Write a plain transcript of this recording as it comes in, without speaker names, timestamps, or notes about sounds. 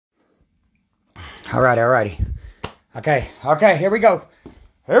Alrighty. Okay, here we go.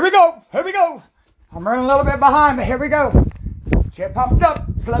 Here we go. I'm running a little bit behind, but here we go. Let's get pumped up.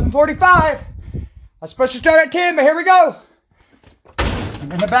 It's 11:45. I was supposed to start at 10, but here we go.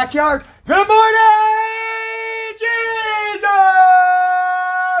 I'm in the backyard. Good morning, Jesus!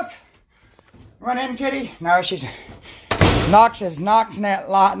 Run in, kitty. No, she's... Knox not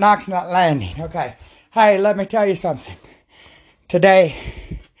landing. Okay. Hey, let me tell you something. Today,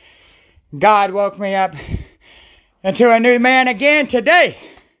 God woke me up into a new man again today.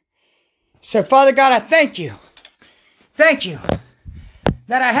 So, Father God, I thank you. Thank you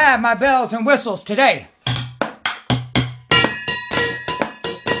that I have my bells and whistles today.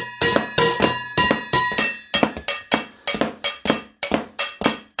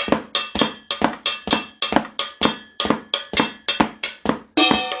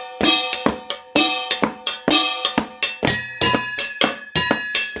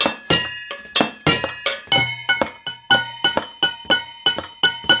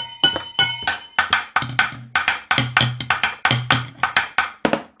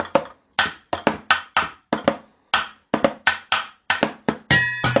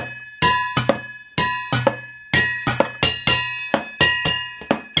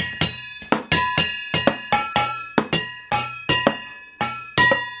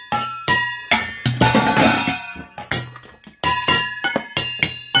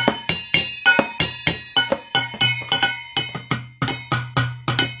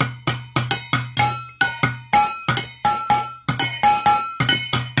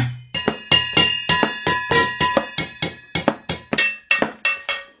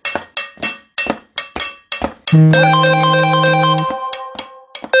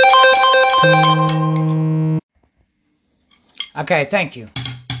 Okay, thank you.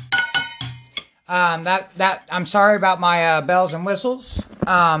 I'm sorry about my bells and whistles.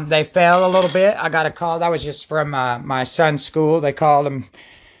 They failed a little bit. I got a call. That was just from my son's school. They called him,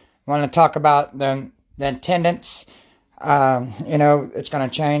 wanted to talk about the attendance. It's going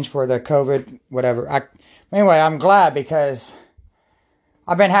to change for the COVID, whatever. Anyway, I'm glad because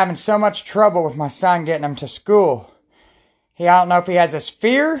I've been having so much trouble with my son getting him to school. I don't know if he has this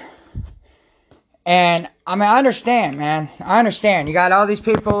fear. And, I understand, man. I understand. You got all these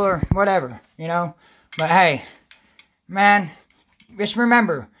people or whatever, But, hey, man, just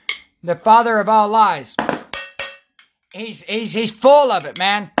remember, the father of all lies, he's full of it,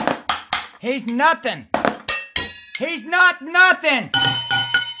 man. He's nothing. He's not nothing.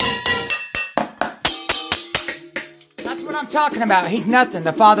 That's what I'm talking about. He's nothing.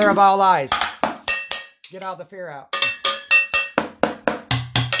 The father of all lies. Get all the fear out.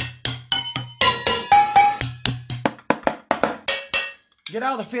 Get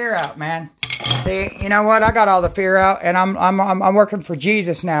all the fear out, man. See, you know what? I got all the fear out, and I'm working for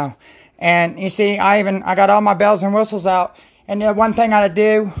Jesus now. And you see, I got all my bells and whistles out. And one thing I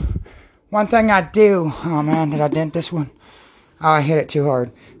do. Oh man, did I dent this one? Oh, I hit it too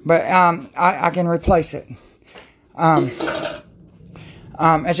hard. But I can replace it.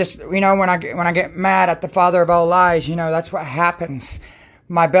 It's just when I get mad at the father of all lies, that's what happens.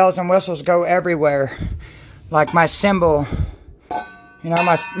 My bells and whistles go everywhere, like my symbol.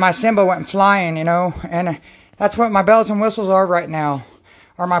 My symbol went flying, and that's what my bells and whistles are right now,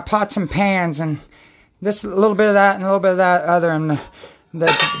 are my pots and pans, and this a little bit of that and a little bit of that other, and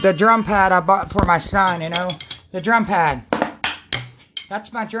the drum pad I bought for my son, the drum pad.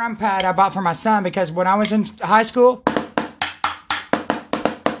 That's my drum pad I bought for my son because when I was in high school,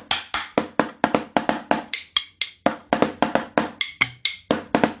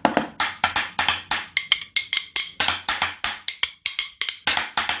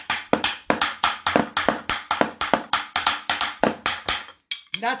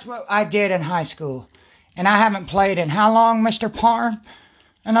 that's what I did in high school. And I haven't played in how long, Mr. Parn?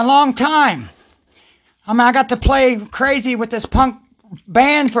 In a long time. I got to play crazy with this punk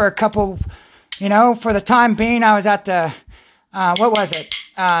band for a couple, for the time being. I was at the, what was it?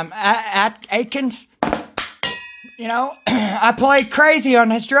 At Aikens. I played crazy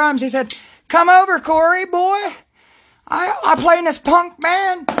on his drums. He said, "Come over, Corey, boy. I play in this punk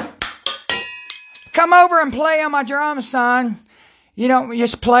band. Come over and play on my drums, son. You don't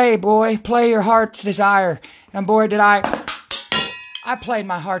just play, boy. Play your heart's desire." And boy, did I played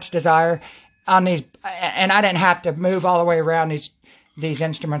my heart's desire on these, and I didn't have to move all the way around these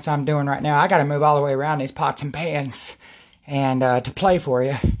instruments I'm doing right now. I got to move all the way around these pots and pans and to play for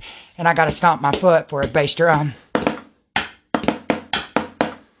you. And I got to stomp my foot for a bass drum.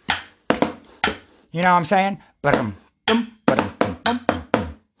 You know what I'm saying? Ba-dum, dum, ba-dum, dum, dum.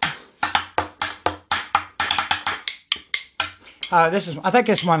 I think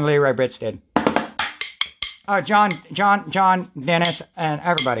this one Leroy Britz did. John, Dennis, and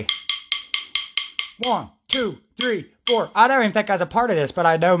everybody. 1, 2, 3, 4. I don't even think I was a part of this, but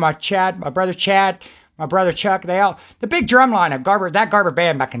I know my brother Chad, my brother Chuck, the big drum line of that Garber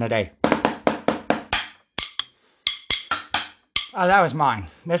band back in the day. Oh, that was mine.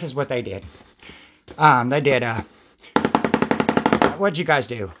 This is what they did. They did, what'd you guys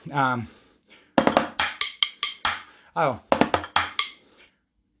do?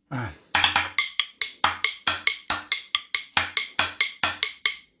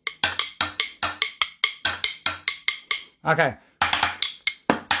 Okay.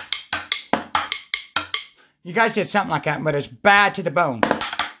 You guys did something like that, but it's bad to the bone.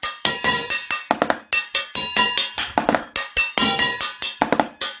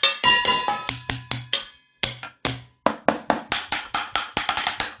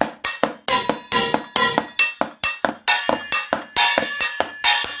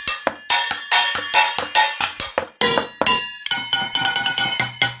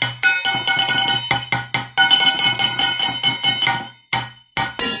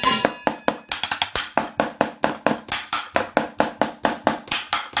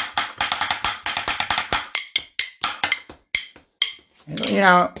 You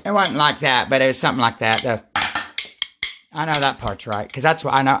know, it wasn't like that, but it was something like that. I know that part's right, because that's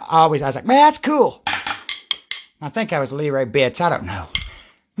what I know. I was like, man, that's cool. I think I was Leroy Bits. I don't know.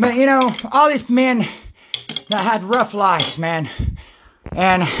 But, you know, all these men that had rough lives, man.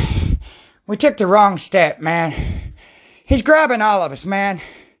 And we took the wrong step, man. He's grabbing all of us, man.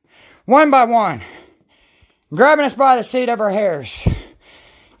 One by one. Grabbing us by the seat of our hairs.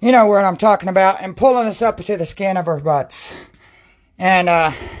 You know what I'm talking about. And pulling us up to the skin of our butts. And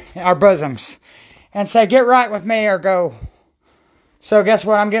our bosoms, and say, get right with me or go. So guess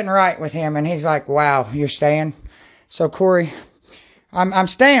what? I'm getting right with him. And he's like, wow, you're staying? So Corey, I'm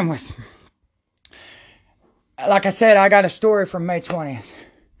staying with. Like I said, I got a story from May 20th,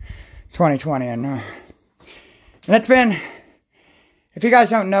 2020. And it's been, if you guys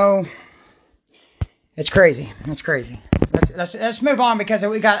don't know, it's crazy. It's crazy. Let's move on, because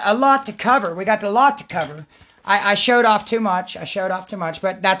we got a lot to cover. We got a lot to cover. I showed off too much.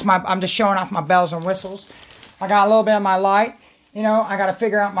 But I'm just showing off my bells and whistles. I got a little bit of my light. You know, I got to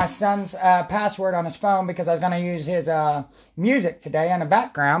figure out my son's password on his phone, because I was going to use his music today in the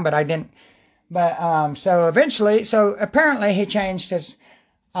background, but I didn't. But so apparently he changed his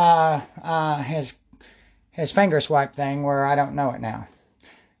finger swipe thing, where I don't know it now.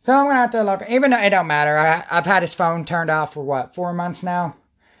 So I'm going to have to look. Even though it don't matter, I've had his phone turned off for what, 4 months now.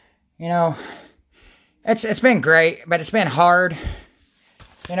 You know. It's been great, but it's been hard.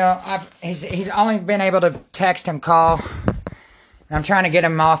 You know, he's only been able to text and call. And I'm trying to get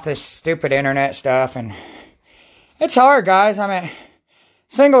him off this stupid internet stuff, and it's hard, guys. I mean,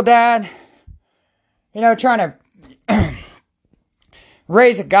 single dad, you know, trying to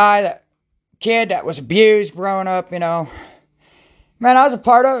raise a kid that was abused growing up, you know. Man, I was a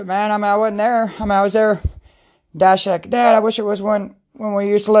part of it, man. I mean, I wasn't there. I mean, I was there. Dash like, Dad, I wish it was when we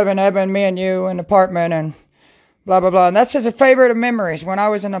used to live in Edmond, me and you, in an apartment, and blah, blah, blah. And that's his favorite of memories, when I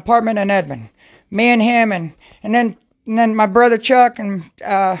was in an apartment in Edmond. Me and him, and then my brother Chuck and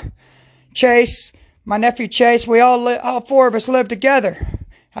Chase, my nephew Chase, all four of us lived together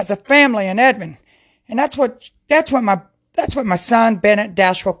as a family in Edmond. And that's what my son, Bennett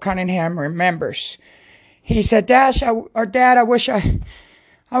Dashwell Cunningham, remembers. He said, Dad, I wish I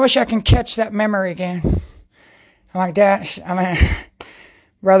can catch that memory again. I'm like, Dad, I mean,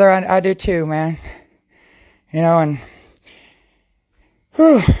 brother, I do too, man. You know, and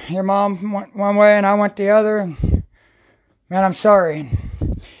your mom went one way and I went the other. And, man, I'm sorry.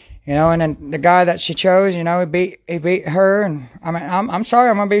 You know, and then the guy that she chose, you know, he beat her. And I mean, I'm sorry.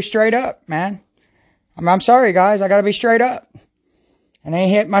 I'm gonna be straight up, man. I'm sorry, guys. I gotta be straight up. And he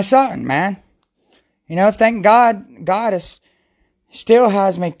hit my son, man. You know, thank God, still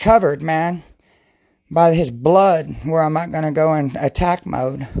has me covered, man, by his blood, where I'm not going to go in attack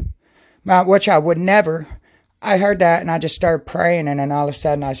mode, which I would never. I heard that, and I just started praying, and then all of a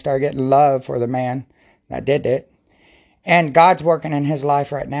sudden I started getting love for the man that did it. And God's working in his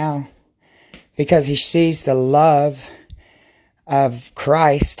life right now, because he sees the love of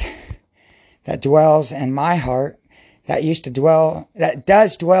Christ that dwells in my heart, that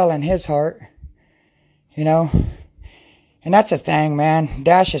does dwell in his heart. You know, and that's the thing, man.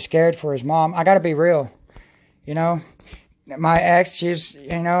 Dash is scared for his mom. I got to be real. You know, my ex,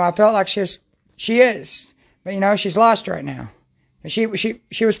 I felt like she is, but you know, she's lost right now. She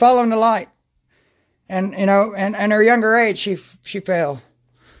was following the light, and you know, and her younger age, she fell.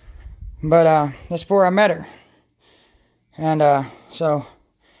 But that's before I met her, and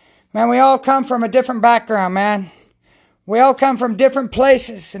Man, we all come from a different background, man. We all come from different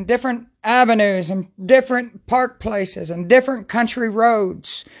places and different avenues and different park places and different country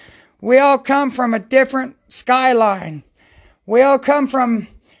roads. We all come from a different skyline. We all come from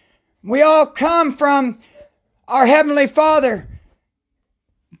our Heavenly Father,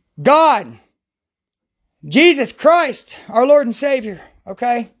 God, Jesus Christ, our Lord and Savior.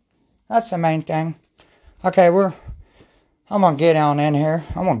 Okay? That's the main thing. Okay, I'm going to get on in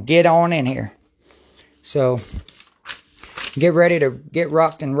here. So, get ready to get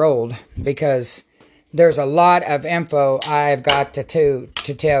rocked and rolled, because there's a lot of info I've got to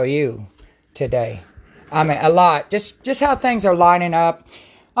tell you today. I mean, a lot. Just how things are lining up.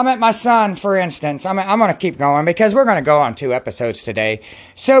 I mean, my son, for instance. I mean, I'm going to keep going because we're going to go on 2 episodes today.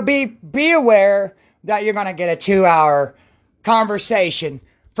 So be aware that you're going to get a 2-hour conversation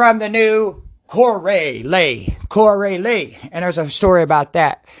from the new Corey Lee. And there's a story about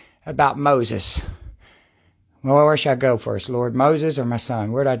that, about Moses. Well, where should I go first, Lord? Moses or my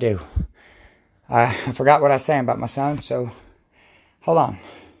son? What'd I do? I forgot what I was saying about my son, so hold on.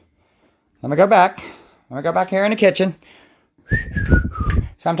 Let me go back here in the kitchen.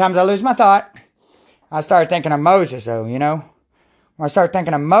 Sometimes I lose my thought. I started thinking of Moses, though, you know. When I started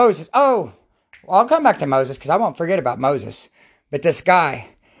thinking of Moses, well, I'll come back to Moses because I won't forget about Moses. But this guy,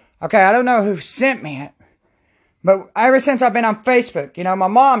 okay, I don't know who sent me it, but ever since I've been on Facebook, you know, my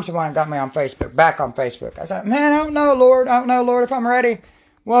mom's the one who got me on Facebook, back on Facebook. I said, man, I don't know, Lord, if I'm ready.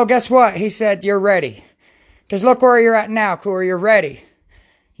 Well, guess what? He said, you're ready. Because look where you're at now, Corey, you're ready.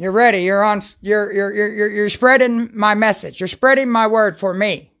 You're ready. You're spreading my message. You're spreading my word for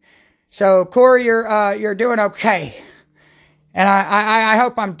me. So, Corey, you're doing okay. And I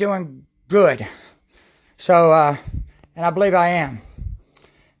hope I'm doing good. So, and I believe I am.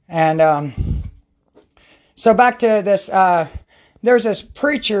 And, so back to this, there's this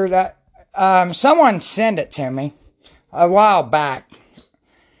preacher that, someone sent it to me a while back.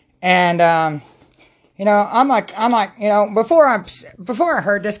 And, you know, I'm like, you know, before I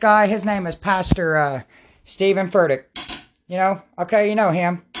heard this guy, his name is Pastor, Stephen Furtick. You know, okay, you know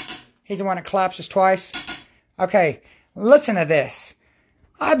him. He's the one that collapses twice. Okay, listen to this.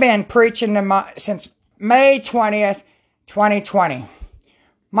 I've been preaching since May 20th, 2020.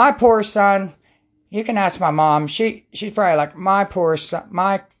 My poor son, you can ask my mom. She's probably like, my poor son,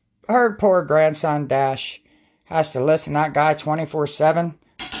 her poor grandson, Dash, has to listen to that guy 24/7.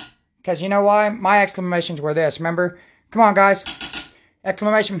 Because you know why? My exclamations were this. Remember? Come on, guys.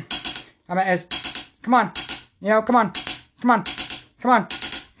 Exclamation. Come on. You know, come on. Come on. Come on.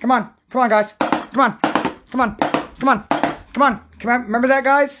 Come on. Come on, guys. Come on. Come on. Come on. Come on. Come on. Remember that,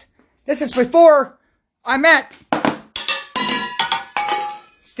 guys? This is before I met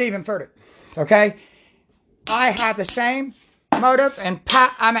Stephen Furtick. Okay? I have the same motive and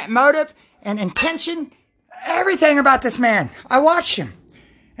intention. Everything about this man. I watched him.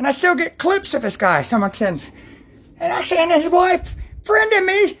 And I still get clips of this guy someone sends. And actually, and his wife friended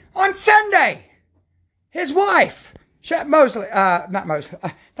me on Sunday. His wife. Mosley. Not Mosley.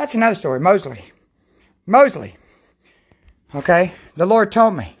 That's another story. Mosley. Okay? The Lord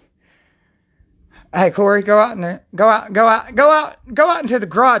told me. Hey, Corey, go out into the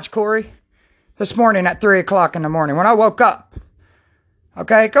garage, Corey. This morning at 3 o'clock in the morning when I woke up.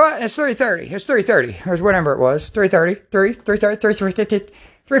 Okay? Go out. It's 3:30. It's 3:30. Or whatever it was. 3:30.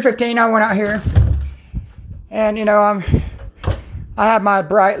 3:15, I went out here, and you know, I had my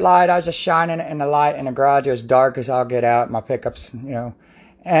bright light. I was just shining it in the light in the garage. It was dark as I'll get out. My pickups, you know,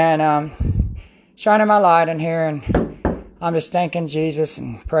 and shining my light in here, and I'm just thanking Jesus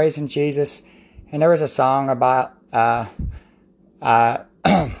and praising Jesus. And there was a song about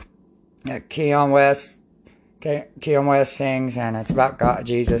Keon West sings, and it's about God,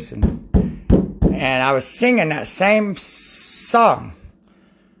 Jesus, and I was singing that same song.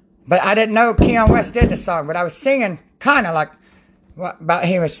 But I didn't know Keon West did the song, but I was singing kind of like about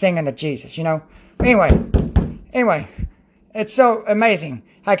he was singing to Jesus, you know. Anyway, it's so amazing.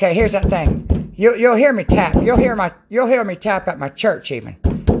 Okay, here's that thing. You'll hear me tap. You'll hear me tap at my church even.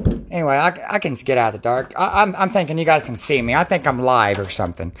 Anyway, I can get out of the dark. I'm thinking you guys can see me. I think I'm live or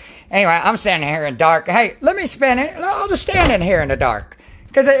something. Anyway, I'm standing here in dark. Hey, let me spin it. I'll just stand in here in the dark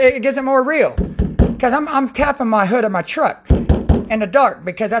because it gives it more real. Because I'm tapping my hood of my truck in the dark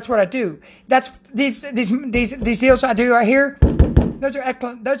because that's what I do. That's these deals I do right here. Those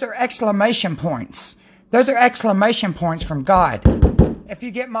are exclamation points. Those are exclamation points from God. If you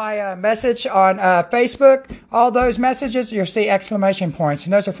get my message on Facebook, all those messages, you'll see exclamation points,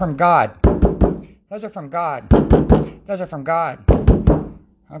 and those are from God. Those are from God. Those are from God.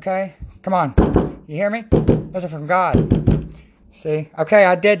 Okay? Come on. You hear me? Those are from God. See? Okay,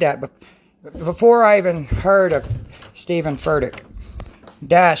 I did that before I even heard of Stephen Furtick.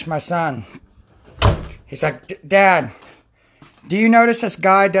 Dash, my son, he's like, Dad, do you notice this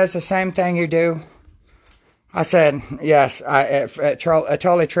guy does the same thing you do? I said, yes. It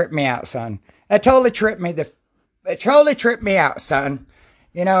totally tripped me out, son. It totally tripped me out, son.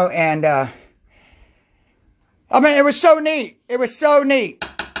 You know, and I mean, it was so neat. It was so neat.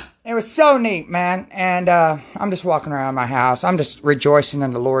 It was so neat, man. And I'm just walking around my house. I'm just rejoicing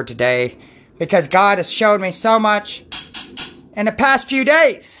in the Lord today because God has showed me so much in the past few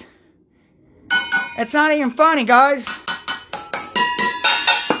days. It's not even funny, guys.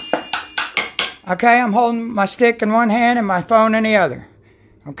 Okay, I'm holding my stick in one hand and my phone in the other.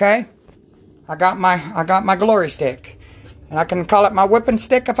 Okay? I got my glory stick. And I can call it my whipping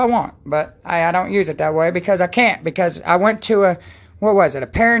stick if I want. But I don't use it that way because I can't. Because I went to a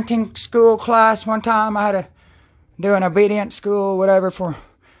parenting school class one time. I had to do an obedience school, whatever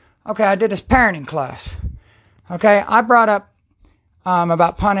okay, I did this parenting class. Okay, I brought up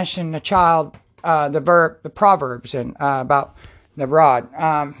about punishing the child, the Proverbs, and about the rod,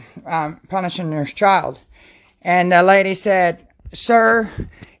 punishing your child. And the lady said, sir,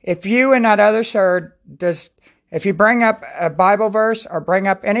 if you and that other sir if you bring up a Bible verse or bring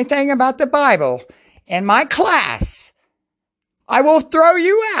up anything about the Bible in my class, I will throw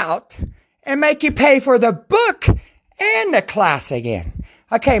you out and make you pay for the book and the class again.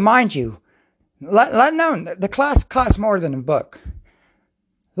 Okay, mind you, let alone the class costs more than the book.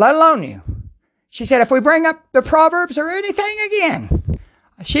 Let alone you. She said, if we bring up the Proverbs or anything again,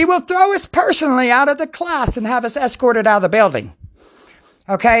 she will throw us personally out of the class and have us escorted out of the building.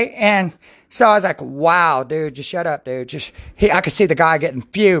 Okay, and so I was like, wow, dude, just shut up, dude. I could see the guy getting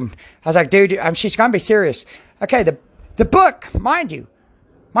fumed. I was like, dude, she's going to be serious. Okay, the book, mind you,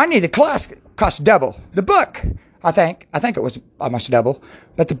 the class cost double. The book, I think it was almost double.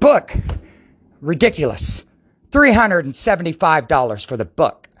 But the book, ridiculous. $375 for the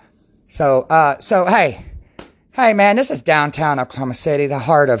book. So hey, man, this is downtown Oklahoma City, the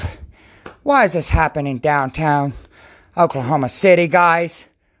heart of, why is this happening downtown Oklahoma City, guys?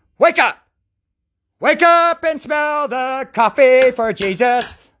 Wake up! Wake up and smell the coffee for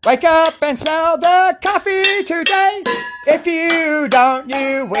Jesus. Wake up and smell the coffee today. If you don't,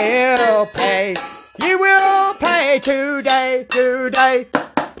 you will pay. You will pay today.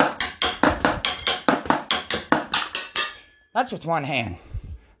 That's with one hand.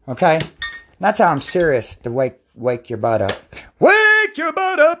 Okay? That's how I'm serious to wake your butt up. Wake your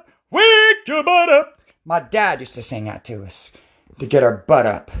butt up! Wake your butt up! My dad used to sing that to us to get our butt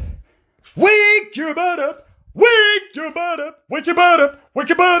up. Wake your butt up! Wake your butt up! Wake your butt up! Wake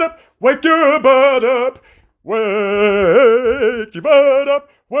your butt up! Wake your butt up! Wake your butt up!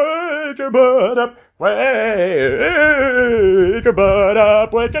 Wake your butt up! Wake your butt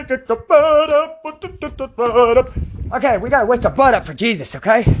up! Wake your butt up! Okay, we gotta wake our butt up for Jesus,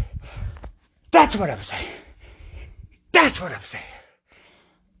 okay? That's what I'm saying. That's what I'm saying.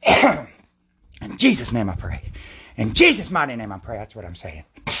 In Jesus' name I pray. In Jesus' mighty name I pray. That's what I'm saying.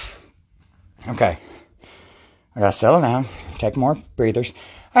 Okay. I gotta settle down. Take more breathers.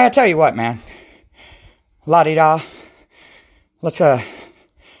 I gotta tell you what, man. La-di-da. Let's, I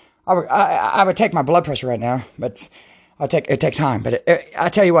would take my blood pressure right now, but it takes time. But I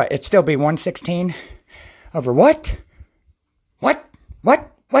tell you what, it'd still be 116 over what? What?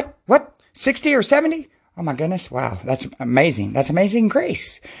 60 or 70? Oh my goodness. Wow. That's amazing. That's amazing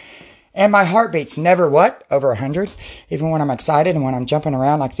grace. And my heartbeat's never what? Over 100. Even when I'm excited and when I'm jumping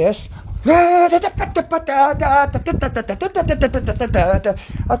around like this.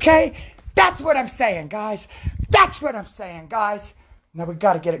 Okay? That's what I'm saying, guys. That's what I'm saying, guys. Now we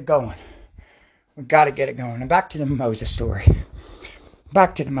got to get it going. We got to get it going. And back to the Moses story.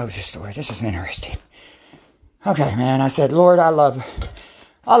 This is interesting. Okay, man. I said, Lord, I love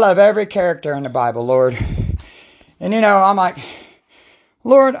every character in the Bible, Lord. And you know, I'm like,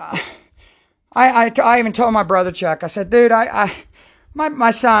 Lord, I even told my brother Chuck, I said, dude,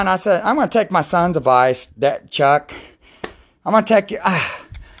 my son, I said, I'm going to take my son's advice, Chuck. I'm going to take you,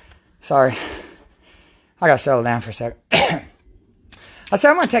 sorry. I got to settle down for a sec. I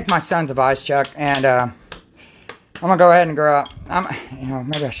said, I'm going to take my son's advice, Chuck, and I'm going to go ahead and grow out,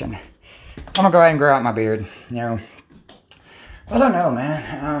 maybe I shouldn't. I'm going to go ahead and grow out my beard, you know. I don't know,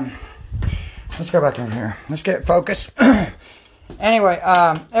 man. Let's go back in here. Let's get focused. Anyway,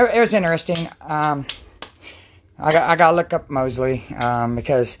 it was interesting. I gotta look up Mosley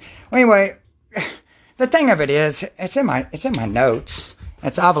because anyway, the thing of it is, it's in my notes.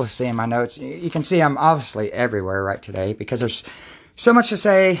 It's obviously in my notes. You can see I'm obviously everywhere right today because there's so much to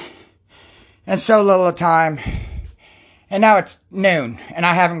say and so little time. And now it's noon, and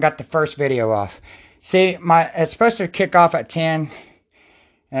I haven't got the first video off. See, it's supposed to kick off at 10,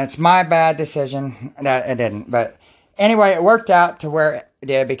 and it's my bad decision that it didn't. But anyway, it worked out to where it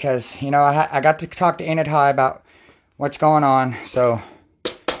did because, you know, I got to talk to Enid High about what's going on. So,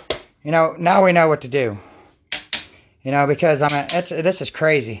 you know, now we know what to do. You know, because this is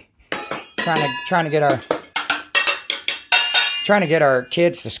crazy. Trying to get our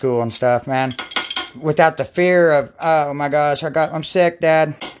kids to school and stuff, man, without the fear of, oh my gosh, I'm sick,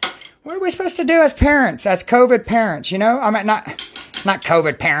 Dad. What are we supposed to do as parents, as COVID parents? You know, I mean, not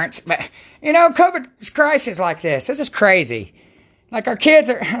COVID parents, but you know, COVID crisis like this. This is crazy. Like our kids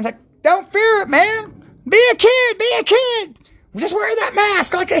are. I was like, don't fear it, man. Be a kid. Be a kid. Just wear that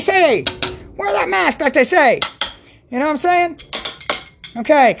mask, like they say. Wear that mask, like they say. You know what I'm saying?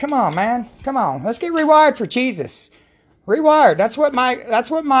 Okay, come on, man. Come on. Let's get rewired for Jesus. Rewired. That's what my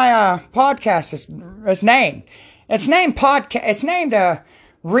podcast is named. It's named podcast. It's named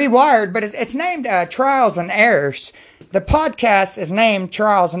Rewired, but it's named Trials and Errors. The podcast is named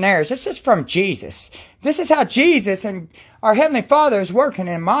Trials and Errors. This is from Jesus. This is how Jesus and our Heavenly Father is working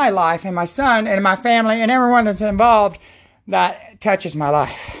in my life and my son and my family and everyone that's involved that touches my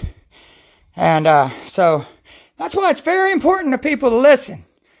life. And so that's why it's very important to people to listen.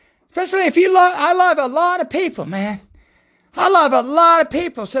 Especially if you love, I love a lot of people, man. I love a lot of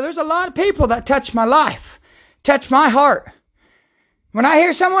people. So there's a lot of people that touch my life, touch my heart. When I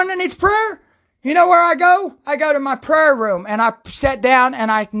hear someone that needs prayer, you know where I go? I go to my prayer room and I sit down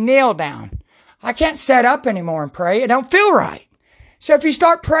and I kneel down. I can't sit up anymore and pray. It don't feel right. So if you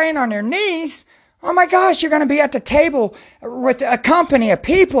start praying on your knees, oh my gosh, you're going to be at the table with a company of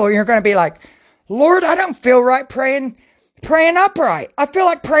people. You're going to be like, Lord, I don't feel right praying upright. I feel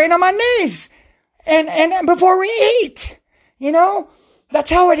like praying on my knees and before we eat. You know,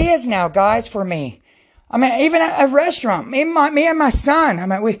 that's how it is now, guys, for me. I mean, even at a restaurant, me and my son, I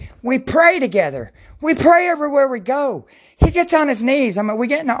mean, we pray together. We pray everywhere we go. He gets on his knees. I mean, we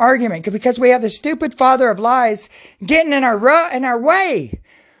get in an argument because we have the stupid father of lies getting in our way.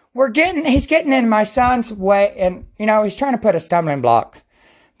 He's getting in my son's way, and, you know, he's trying to put a stumbling block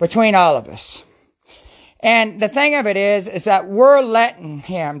between all of us. And the thing of it is that we're letting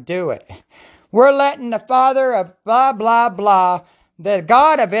him do it. We're letting the father of blah, blah, blah, the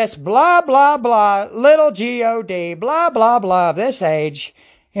God of this blah, blah, blah, little G-O-D, blah, blah, blah of this age.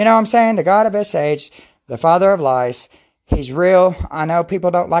 You know what I'm saying? The God of this age, the father of lies. He's real. I know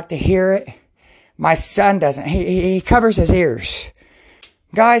people don't like to hear it. My son doesn't. He covers his ears.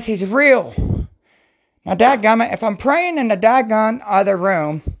 Guys, he's real. Now, dadgummit, if I'm praying in the daggone other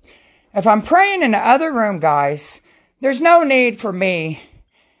room, guys, there's no need for me.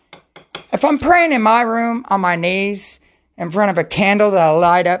 If I'm praying in my room on my knees in front of a candle that I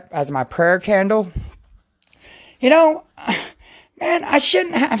light up as my prayer candle, you know, man, I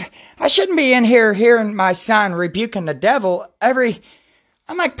shouldn't be in here hearing my son rebuking the devil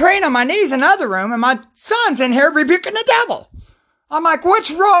I'm like praying on my knees in another room and my son's in here rebuking the devil. I'm like,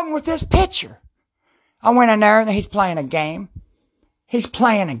 what's wrong with this picture? I went in there and he's playing a game. He's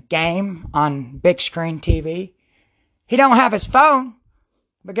playing a game on big screen TV. He don't have his phone.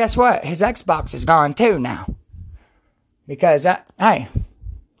 But guess what? His Xbox is gone too now. Because, hey,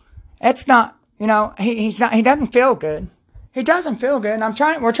 it's not, you know, he doesn't feel good. He doesn't feel good.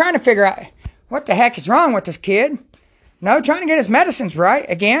 And we're trying to figure out what the heck is wrong with this kid. Trying to get his medicines right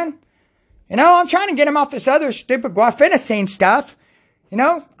again. You know, I'm trying to get him off this other stupid guaifenesin stuff. You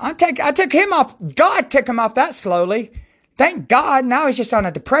know, I took him off. God took him off that slowly. Thank God. Now he's just on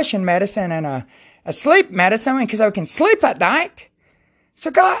a depression medicine and a sleep medicine because I can sleep at night. So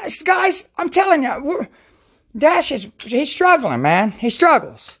guys, I'm telling you, he's struggling, man. He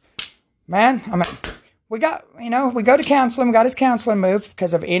struggles, man. I mean, we go to counseling. We got his counseling moved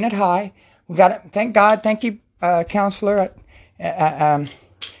because of Enid High. We got it. Thank God. Thank you, counselor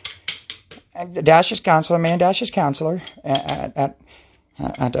Dash's counselor, me and Dash's counselor at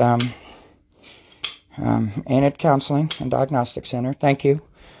Enid Counseling and Diagnostic Center. Thank you.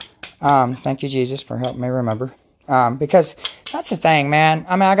 Thank you, Jesus, for helping me remember. Because that's the thing, man.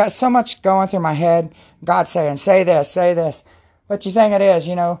 I mean, I got so much going through my head. God saying, say this. But the thing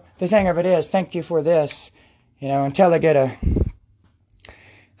of it is, thank you for this. You know, until they get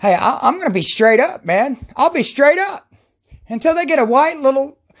hey, I'm going to be straight up, man. I'll be straight up. Until they get a white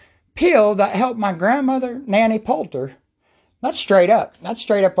little pill that helped my grandmother, Nanny Poulter. That's straight up. That's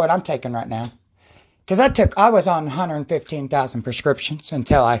straight up what I'm taking right now. Because I was on 115,000 prescriptions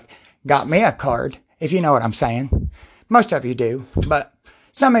until I got me a card. If you know what I'm saying. Most of you do. But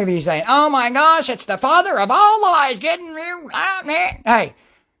some of you saying, oh my gosh, it's the father of all lies getting you out there.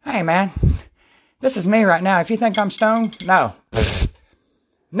 Hey, man. This is me right now. If you think I'm stoned, no.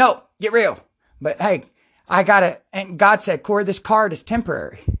 No, get real. But hey, I got it. And God said, Corey, this card is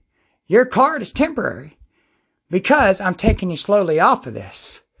temporary. Your card is temporary because I'm taking you slowly off of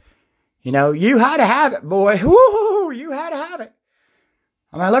this. You know, you had to have it, boy. Woo, you had to have it.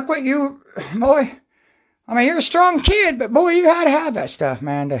 I mean, look what you, boy. I mean, you're a strong kid, but boy, you had to have that stuff,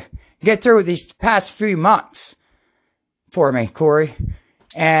 man, to get through these past few months for me, Corey.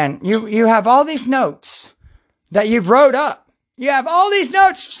 And you have all these notes that you've wrote up. You have all these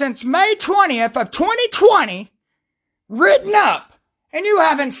notes since May 20th of 2020 written up, and you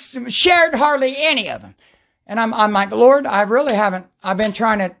haven't shared hardly any of them. And I'm like, Lord, I really haven't. I've been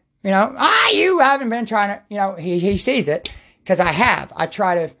trying to, you haven't been trying to, he sees it because I have. I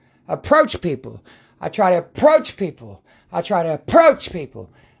try to approach people. I finally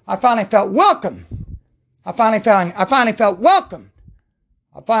felt welcome. I finally felt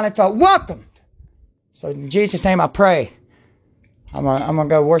welcomed. So in Jesus' name I pray. I'm gonna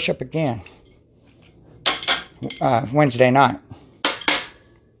go worship again. Wednesday night.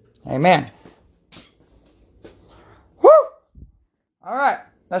 Amen. Woo! All right,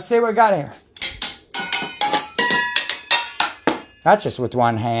 let's see what we got here. That's just with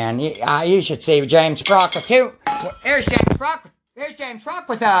one hand. You should see James Brock with two. Here's James Brock. Here's James Brock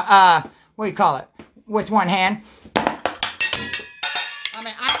with what do you call it? With one hand. I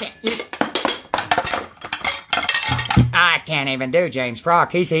mean, I can't even do James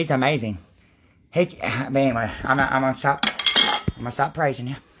Brock. He's amazing. Anyway, I'm gonna stop praising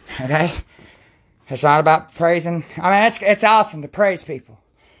you. Okay? It's not about praising. I mean, it's awesome to praise people.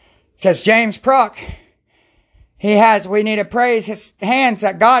 Because James Brock, we need to praise his hands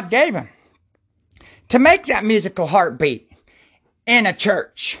that God gave him to make that musical heartbeat in a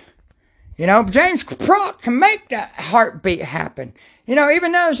church. James Brock can make that heartbeat happen.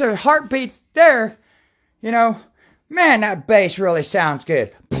 Even though there's a heartbeat there, man, that bass really sounds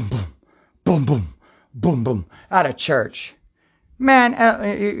good. Boom, boom, boom, boom, boom, boom, out of church. Man,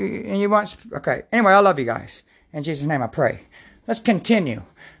 okay. Anyway, I love you guys. In Jesus' name I pray. Let's continue.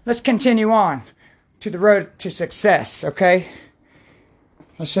 Let's continue on to the road to success, okay?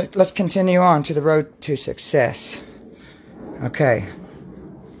 Let's continue on to the road to success. Okay.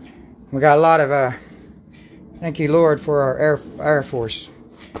 We got a lot of, thank you, Lord, for our Air Force.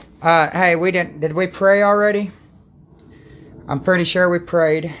 Hey, did we pray already? I'm pretty sure we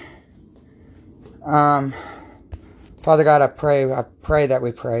prayed. Father God, I pray that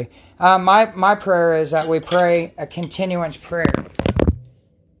we pray. My prayer is that we pray a continuance prayer.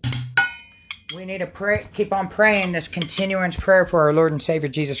 We need to pray, keep on praying this continuance prayer for our Lord and Savior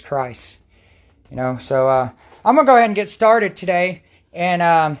Jesus Christ. So I'm gonna go ahead and get started today.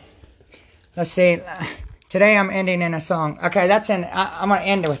 And let's see. Today I'm ending in a song. Okay, I'm gonna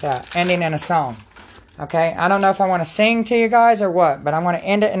end with that. Ending in a song. Okay, I don't know if I want to sing to you guys or what, but I'm gonna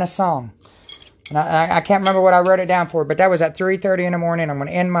end it in a song. And I can't remember what I wrote it down for, but that was at 3:30 in the morning. I'm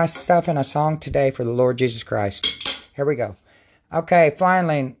gonna end my stuff in a song today for the Lord Jesus Christ. Here we go. Okay,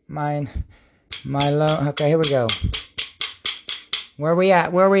 finally, okay, here we go. Where we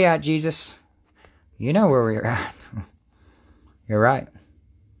at, Jesus? You know where we're at. You're right.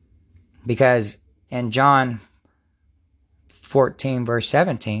 Because in John 14, verse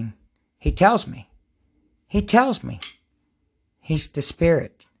 17, he tells me, he's the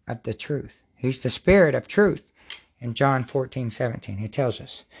Spirit of the truth. He's the Spirit of truth. In John 14, 17, he tells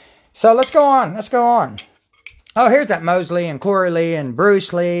us. So let's go on. Oh, here's that Mosley and Corey Lee and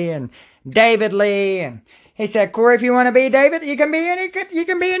Bruce Lee and David Lee. And he said, Corey, if you want to be David, you can be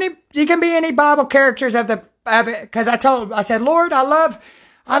any Bible characters of the, because I said, Lord, I love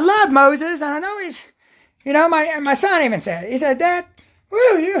Moses, and I know he's, my son even said, he said, Dad,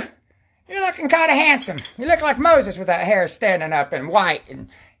 woo, you're looking kind of handsome. You look like Moses with that hair standing up and white, and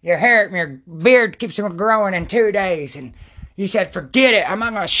your beard keeps on growing in 2 days. And you said, forget it. I'm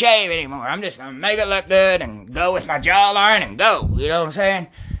not going to shave anymore. I'm just going to make it look good and go with my jawline and go. You know what I'm saying?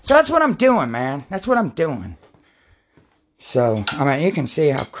 So that's what I'm doing, man. That's what I'm doing. So, I mean, you can see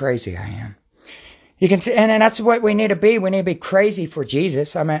how crazy I am. You can see, and that's what we need to be. We need to be crazy for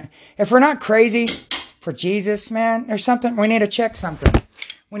Jesus. I mean, if we're not crazy for Jesus, man, there's something, we need to check something.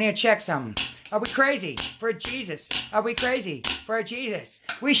 We need to check something. Are we crazy for Jesus? Are we crazy for Jesus?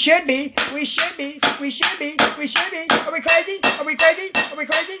 We should be. We should be. We should be. We should be. Are we crazy? Are we crazy? Are we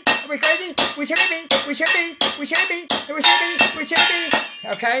crazy? Are we crazy? We should be. We should be. We should be. We should be. We should be.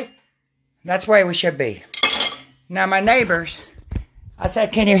 Okay? That's the way we should be. Now, my neighbors, I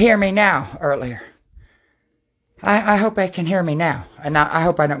said, can you hear me now earlier? I hope they can hear me now. And I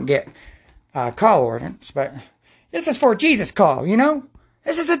hope I don't get call ordinance, but this is for Jesus call,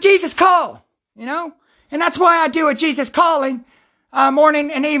 This is a Jesus call. you know? And that's why I do a Jesus Calling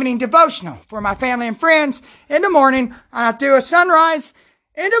morning and evening devotional for my family and friends in the morning. I do a sunrise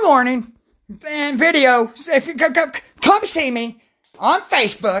in the morning and video. So if you come see me on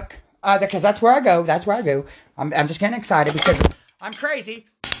Facebook, because that's where I go. That's where I go. I'm just getting excited because I'm crazy.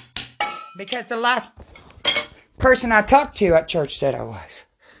 Because the last person I talked to at church said I was.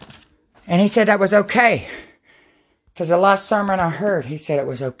 And he said that was okay. Because the last sermon I heard, he said it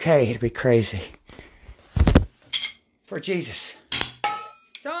was okay to be crazy. For Jesus.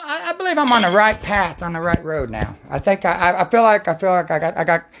 So I believe I'm on the right path, on the right road now. I think I feel like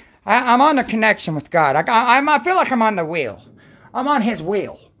I'm on the connection with God. I feel like I'm on the wheel. I'm on His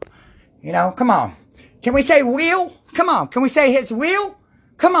wheel. You know, come on. Can we say wheel? Come on. Can we say His wheel?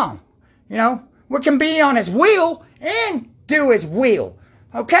 Come on. You know, we can be on His wheel and do His will.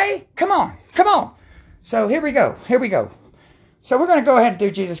 Okay? Come on. Come on. So here we go. Here we go. So we're going to go ahead and do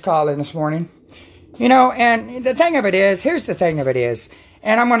Jesus Calling this morning. You know, and the thing of it is, here's the thing of it is,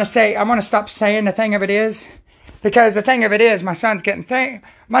 and I'm going to stop saying the thing of it is, because the thing of it is, my son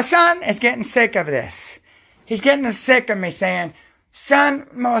is getting sick of this. He's getting sick of me saying, son,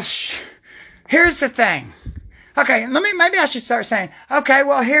 here's the thing. Okay, maybe I should start saying, okay,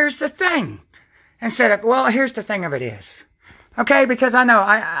 well, here's the thing. Instead of, well, here's the thing of it is. Okay, because I know,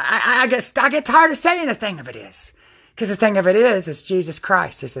 I get tired of saying the thing of it is. Because the thing of it is Jesus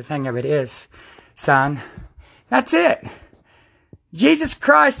Christ is the thing of it is, son. That's it. Jesus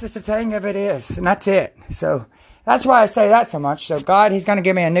Christ is the thing of it is, and that's it. So, that's why I say that so much. So, God, He's going to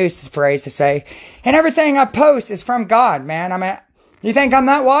give me a new phrase to say. And everything I post is from God, man. I mean, you think I'm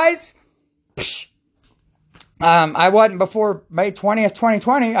that wise? Psh. I wasn't before May 20th,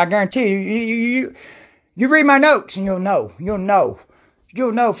 2020. I guarantee you, you read my notes and you'll know. You'll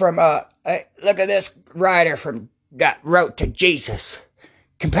know from, look at this writer that wrote to Jesus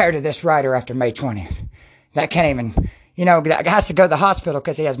compared to this writer after May 20th. That can't even, that has to go to the hospital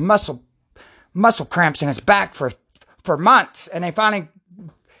because he has muscle cramps in his back for months. And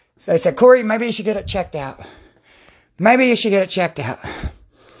they said, Corey, maybe you should get it checked out. Maybe you should get it checked out.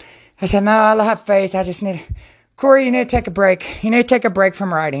 I said, no, I'll have faith. Corey, you need to take a break. You need to take a break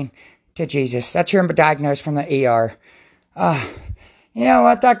from writing to Jesus. That's your diagnosis from the ER. You know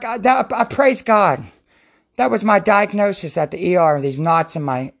what? I praise God. That was my diagnosis at the ER. These knots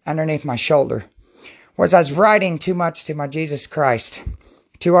underneath my shoulder. Was I was writing too much to my Jesus Christ,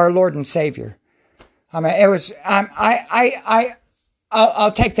 to our Lord and Savior. I mean, it was.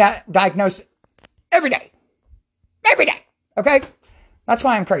 I'll take that diagnosis every day. Every day. Okay. That's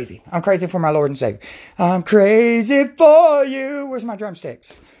why I'm crazy. I'm crazy for my Lord and Savior. I'm crazy for you. Where's my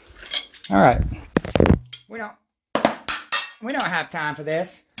drumsticks? All right. We don't have time for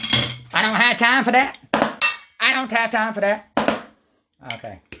this. I don't have time for that. I don't have time for that.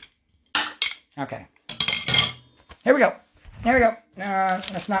 Okay. Here we go.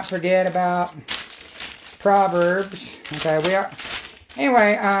 Let's not forget about Proverbs. Okay, we are.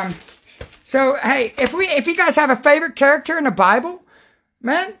 Anyway, so hey, if you guys have a favorite character in the Bible,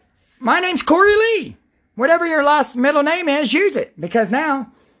 man, my name's Corey Lee. Whatever your last middle name is, use it, because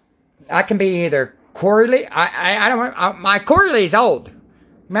now I can be either Corey Lee. My Corey Lee's old.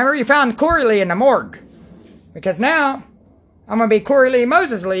 Remember, you found Corey Lee in the morgue, because now I'm gonna be Corey Lee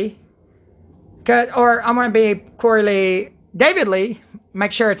Moses Lee, or I'm gonna be Corey Lee David Lee.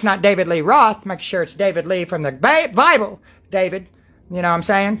 Make sure it's not David Lee Roth. Make sure it's David Lee from the Bible. David, you know what I'm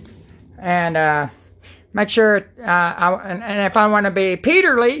saying? And make sure, and if I want to be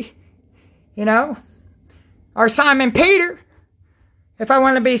Peter Lee, or Simon Peter, if I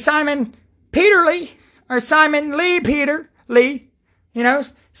want to be Simon Peter Lee, or Simon Lee Peter Lee,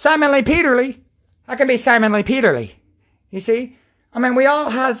 Simon Lee Peter Lee, I can be Simon Lee Peter Lee. You see? I mean, we all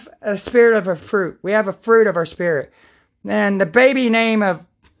have a spirit of a fruit. We have a fruit of our spirit. And the baby name of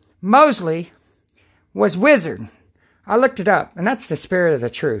Mosley was Wizard. I looked it up, and that's the spirit of the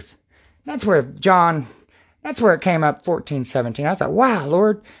truth. That's where it came up, 14:17. I was like, wow,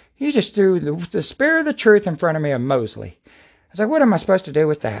 Lord, you just threw the spirit of the truth in front of me of Mosley. I was like, what am I supposed to do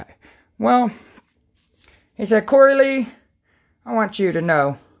with that? Well, he said, Corey Lee, I want you to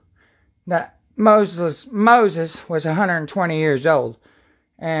know that Moses was 120 years old,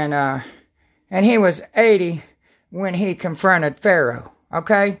 and he was 80 when he confronted Pharaoh.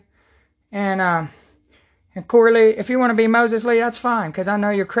 Okay, and Corey Lee, if you want to be Moses Lee, that's fine, because I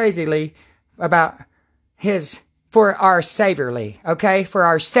know you're crazy, Lee, about for our Savior, Lee. Okay, for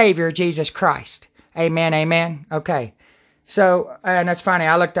our Savior Jesus Christ. Amen, amen. Okay, so and that's funny.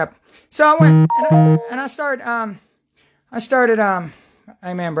 I looked up. So I went and I started.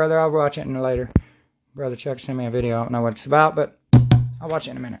 Amen, brother. I'll watch it later. Brother Chuck sent me a video. I don't know what it's about, but I'll watch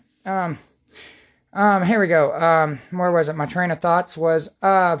it in a minute. Here we go. Where was it? My train of thoughts was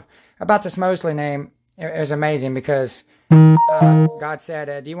about this Mosley name. It was amazing because God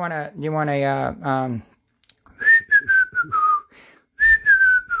said, "Do you want to? Do you want a?"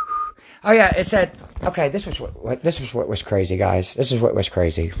 Oh yeah, it said. Okay, this was what this was what was crazy, guys. This is what was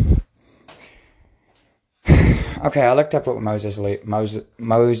crazy. Okay, I looked up what Moses Lee.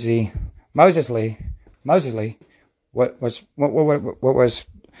 What was,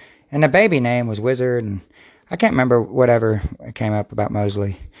 and the baby name was Wizard, and I can't remember whatever came up about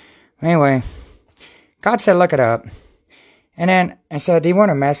Mosley. Anyway, God said, look it up. And then I said, do you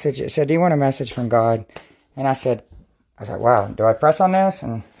want a message? It said, do you want a message from God? And I was like, wow, do I press on this?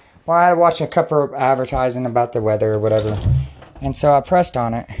 And well, I watched a couple of advertising about the weather or whatever. And so I pressed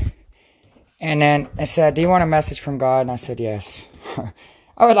on it. And then it said, do you want a message from God? And I said, yes.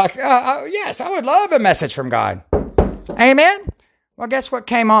 I would like, yes, I would love a message from God. Amen? Well, guess what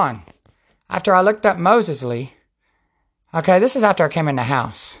came on? After I looked up Moses Lee, okay, this is after I came in the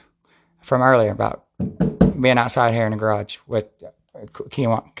house from earlier about being outside here in the garage with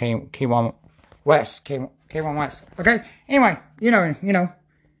K1 West, K1 West. Okay, anyway, you know,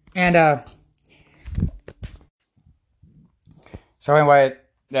 and so anyway,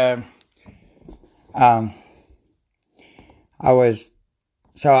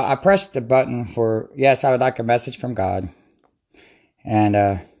 I pressed the button for yes, I would like a message from God, and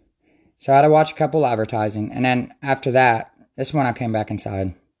so I had to watch a couple advertising, and then after that, this is when I came back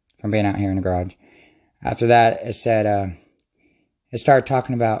inside from being out here in the garage. After that, it said it started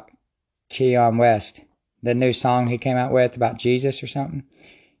talking about Keon West, the new song he came out with about Jesus or something,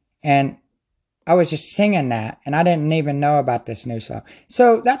 and I was just singing that, and I didn't even know about this new song.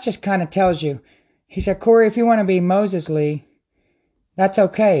 So that just kind of tells you. He said, Corey, if you want to be Moses Lee, that's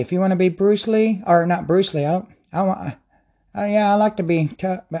okay. If you want to be Bruce Lee, or not Bruce Lee, I want. Yeah, I like to be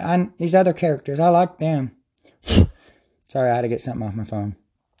tough, but these other characters, I like them. Sorry, I had to get something off my phone.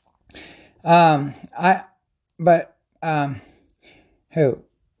 Who?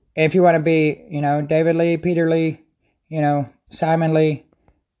 If you want to be, David Lee, Peter Lee, Simon Lee,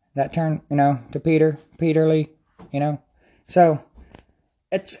 that turn, to Peter Lee, So,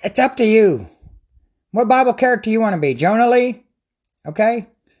 it's up to you. What Bible character you want to be? Jonah Lee? Okay?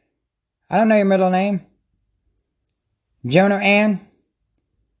 I don't know your middle name. Jonah Ann?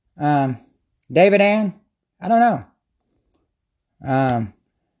 David Ann? I don't know.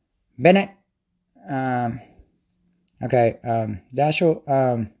 Bennett? Okay,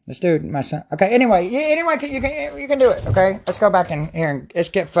 Dashel, let's do my son. Okay, anyway, you can do it. Okay, let's go back in here and let's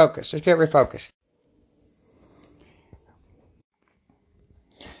get focused. Let's get refocused.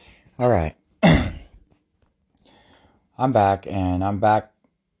 All right, I'm back, and I'm back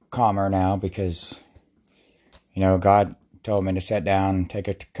calmer now because God told me to sit down and take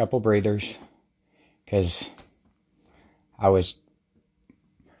a couple breathers because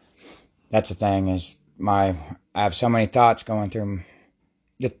that's the thing is I have so many thoughts going through.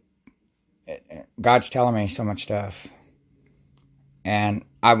 God's telling me so much stuff. And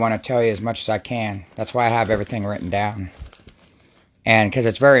I want to tell you as much as I can. That's why I have everything written down. And because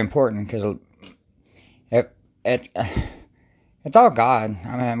it's very important, because it's all God.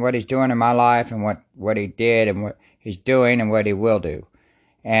 I mean, what He's doing in my life and what He did and what He's doing and what He will do.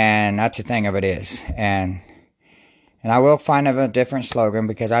 And that's the thing of it is. And I will find a different slogan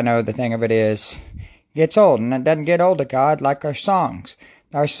because I know the thing of it is, it gets old. And it doesn't get old to God like our songs.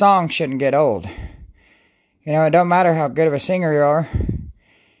 Our songs shouldn't get old. It don't matter how good of a singer you are.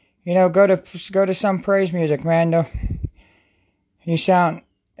 Go to some praise music, man. You sound,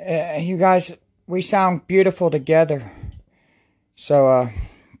 you guys, we sound beautiful together. So,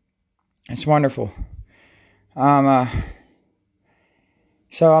 it's wonderful. So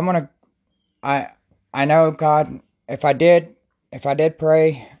I know God, if I did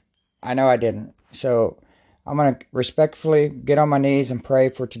pray, I know I didn't. So I'm going to respectfully get on my knees and pray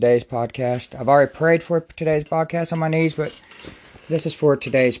for today's podcast. I've already prayed for today's podcast on my knees, but this is for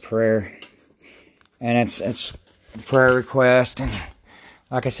today's prayer. And it's a prayer request. And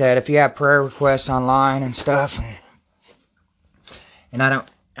like I said, if you have prayer requests online and stuff, and I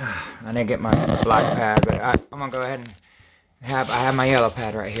didn't get my black pad, but I'm going to go ahead and I have my yellow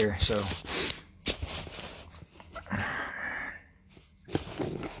pad right here, so.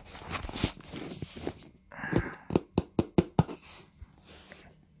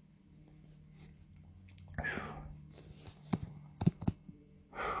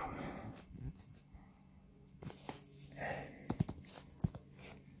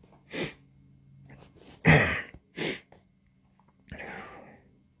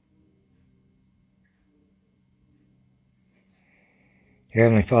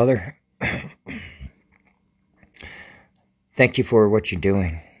 Heavenly Father, thank you for what you're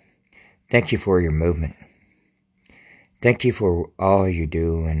doing. Thank you for your movement. Thank you for all you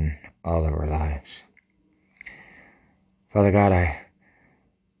do in all of our lives. Father God,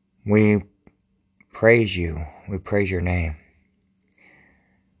 we praise you. We praise your name.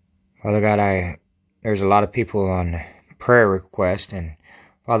 Father God, there's a lot of people on prayer request, and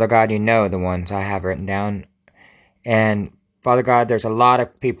Father God, you know the ones I have written down. And Father God, there's a lot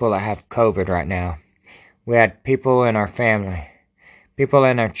of people that have COVID right now. We had people in our family, people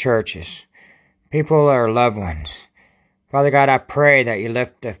in our churches, people our loved ones. Father God, I pray that you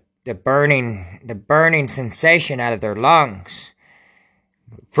lift the burning sensation out of their lungs.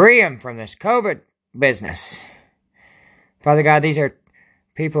 Free them from this COVID business. Father God, these are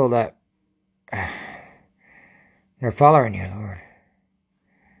people that they're following you, Lord.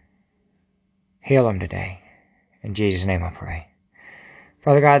 Heal them today. In Jesus' name I pray.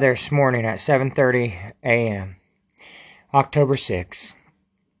 Father God, this morning at 7:30 a.m., October 6th,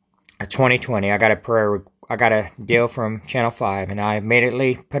 2020, I got a deal from Channel 5, and I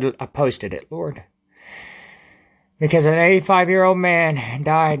immediately posted it, Lord. Because an 85-year-old man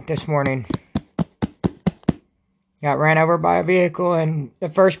died this morning. Got ran over by a vehicle in the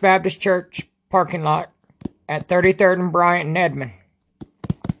First Baptist Church parking lot at 33rd and Bryant in Edmond.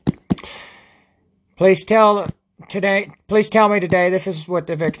 Please tell me today, this is what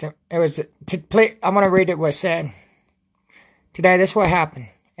the victim, I'm going to read it what said. Today, this is what happened.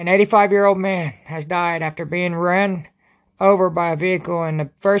 An 85-year-old man has died after being run over by a vehicle in the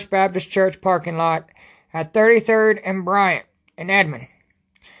First Baptist Church parking lot at 33rd and Bryant in Edmond.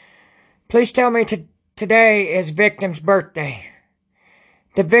 Please tell me today is victim's birthday.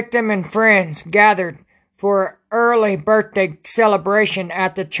 The victim and friends gathered for an early birthday celebration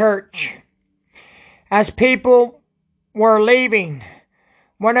at the church. As people were leaving,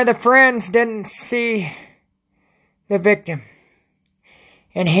 one of the friends didn't see the victim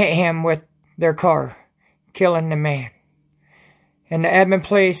and hit him with their car, killing the man. And the Edmond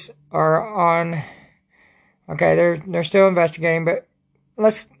police are on. Okay, they're still investigating, but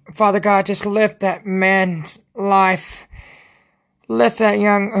let's, Father God, just lift that man's life. Lift that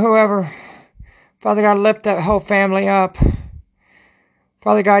whoever. Father God, lift that whole family up.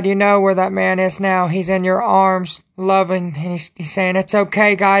 Father God, you know where that man is now. He's in your arms, loving, and he's saying, it's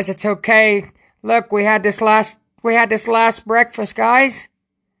okay, guys, it's okay. Look, we had this last breakfast, guys.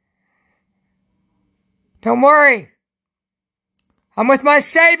 Don't worry. I'm with my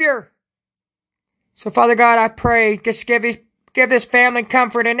Savior. So, Father God, I pray, just give this family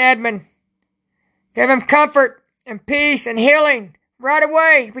comfort in Edmond. Give him comfort and peace and healing right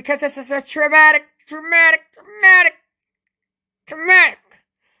away, because this is a traumatic.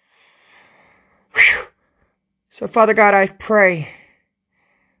 Whew. So, Father God, I pray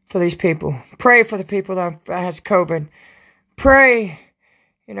for these people. Pray for the people that has COVID. Pray,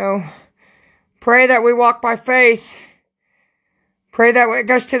 pray that we walk by faith. Pray that it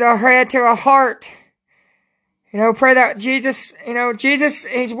goes to the head, to our heart. Pray that Jesus, he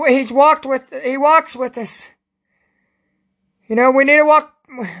walks with us. We need to walk.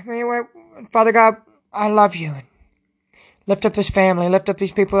 Anyway, Father God, I love you. Lift up this family. Lift up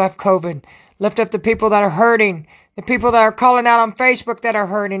these people that have COVID. Lift up the people that are hurting. The people that are calling out on Facebook that are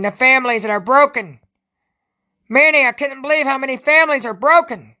hurting. The families that are broken. Many, I couldn't believe how many families are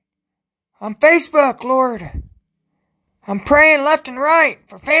broken on Facebook, Lord. I'm praying left and right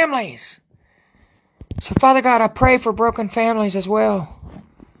for families. So, Father God, I pray for broken families as well.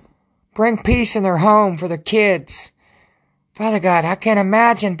 Bring peace in their home for their kids. Father God, I can't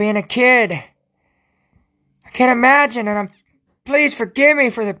imagine being a kid. I can't imagine, and please forgive me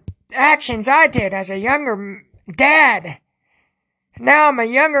for the actions I did as a younger dad. Now I'm a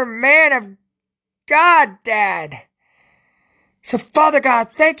younger man of God, Dad. So, Father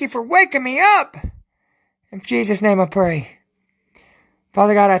God, thank you for waking me up. In Jesus' name I pray.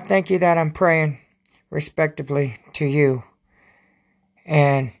 Father God, I thank you that I'm praying respectively to you.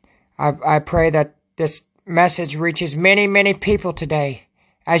 And I pray that this message reaches many, many people today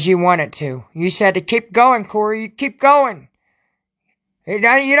as you want it to. You said to keep going, Corey. You keep going. You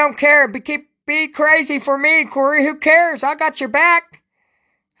don't care. Be crazy for me, Corey. Who cares? I got your back.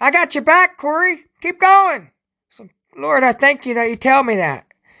 I got your back, Corey. Keep going. So, Lord, I thank you that you tell me that.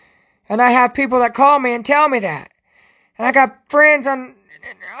 And I have people that call me and tell me that. And I got friends on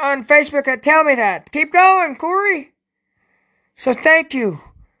Facebook that tell me that. Keep going, Corey. So thank you.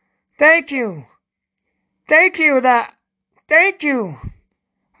 Thank you. Thank you.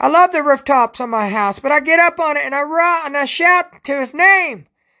 I love the rooftops on my house, but I get up on it and I shout to his name.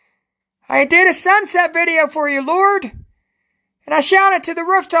 I did a sunset video for you, Lord. And I shouted to the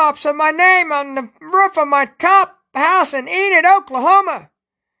rooftops of my name on the roof of my top house in Enid, Oklahoma.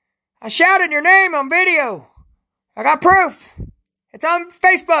 I shouted your name on video. I got proof. It's on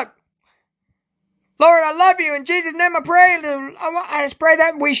Facebook. Lord, I love you. In Jesus' name I pray. I just pray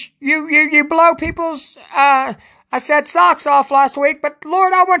that you blow people's, I said socks off last week, but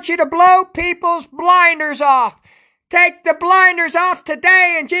Lord, I want you to blow people's blinders off. Take the blinders off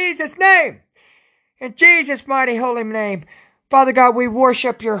today in Jesus' name. In Jesus' mighty holy name. Father God, we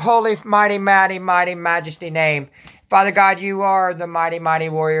worship your holy, mighty, mighty, mighty majesty name. Father God, you are the mighty, mighty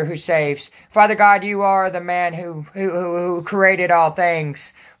warrior who saves. Father God, you are the man who created all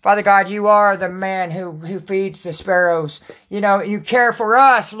things. Father God, you are the man who feeds the sparrows. You know, you care for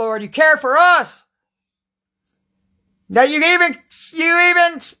us, Lord. You care for us. That you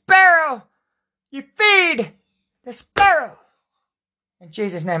even sparrow, you feed the sparrow. In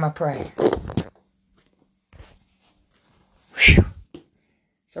Jesus' name I pray. Whew.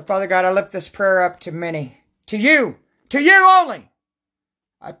 So, Father God, I lift this prayer up to many. To you only.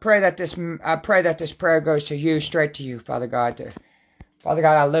 I pray that this prayer goes to you, straight to you, Father God. Father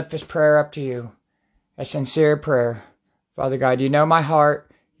God, I lift this prayer up to you. A sincere prayer. Father God, you know my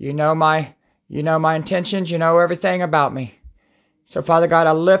heart. You know my intentions. You know everything about me. So, Father God,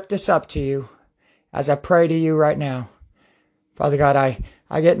 I lift this up to you as I pray to you right now. Father God,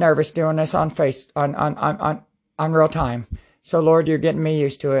 I get nervous doing this on real time. So, Lord, you're getting me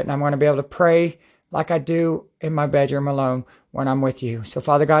used to it, and I'm going to be able to pray like I do in my bedroom alone when I'm with you. So,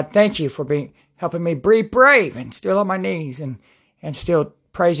 Father God, thank you for helping me be brave and still on my knees and still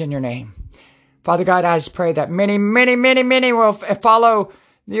praising your name. Father God, I just pray that many, many, many, many will follow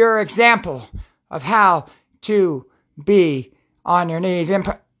your example of how to be on your knees. And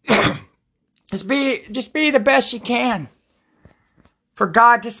just be the best you can. For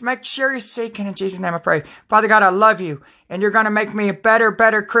God, just make sure you're seeking. In Jesus' name I pray. Father God, I love you. And you're going to make me a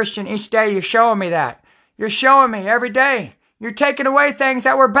better Christian each day. You're showing me that. You're showing me every day. You're taking away things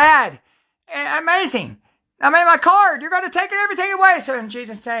that were bad. Amazing. I made my card. You're going to take everything away. So in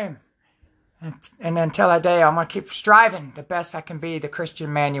Jesus' name. And until that day, I'm going to keep striving the best I can be, the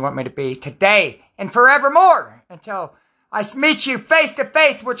Christian man you want me to be today and forevermore. Until I meet you face to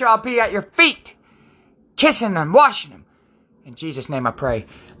face, which I'll be at your feet, kissing them, washing them. In Jesus' name I pray.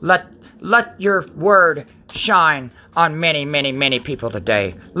 Let your word shine on many, many, many people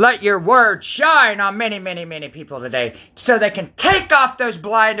today. Let your word shine on many, many, many people today. So they can take off those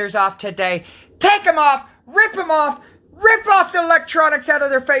blinders off today. Take them off. Rip them off. Rip off the electronics out of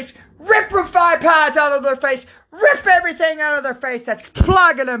their face. Rip the iPads out of their face. Rip everything out of their face that's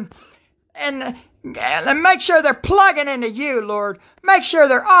plugging them. And make sure they're plugging into you, Lord. Make sure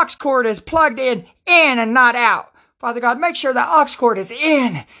their aux cord is plugged in and not out. Father God, make sure that aux cord is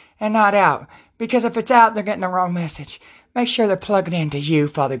in and not out. Because if it's out, they're getting the wrong message. Make sure they're plugged into you,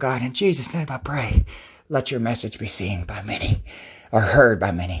 Father God. In Jesus' name I pray. Let your message be seen by many or heard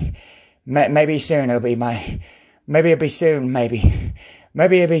by many. Maybe soon it'll be maybe it'll be soon, maybe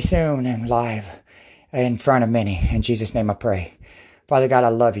it'll be soon and live in front of many. In Jesus' name I pray. Father God, I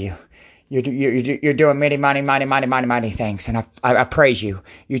love you. You're doing many, mighty things. And I praise you.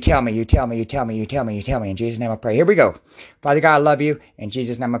 You tell me. In Jesus' name I pray. Here we go. Father God, I love you. In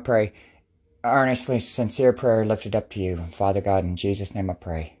Jesus' name I pray. Earnestly, sincere prayer lifted up to you. Father God, in Jesus' name I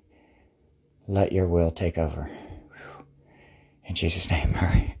pray. Let your will take over. In Jesus' name.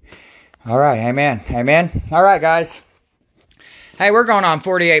 All right. Amen. All right, guys. Hey, we're going on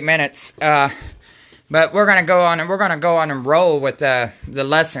 48 minutes. But we're going to go on and roll with the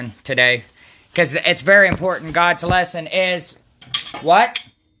lesson today. Because it's very important. God's lesson is what?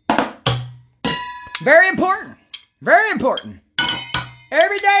 Very important. Very important.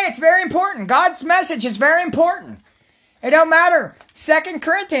 Every day it's very important. God's message is very important. It don't matter. 2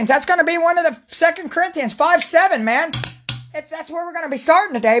 Corinthians. That's going to be one of the 2 Corinthians 5:7, man. That's where we're going to be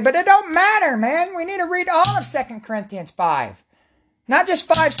starting today. But it don't matter, man. We need to read all of 2 Corinthians 5. Not just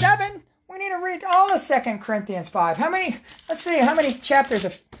 5:7. We need to read all of 2 Corinthians 5. Let's see, how many chapters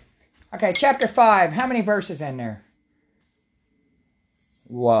of... Okay, chapter 5. How many verses in there?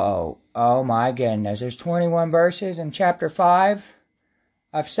 Whoa. Oh my goodness. There's 21 verses in chapter 5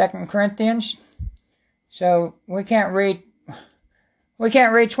 of 2 Corinthians. So we can't read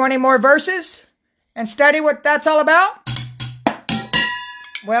 20 more verses and study what that's all about?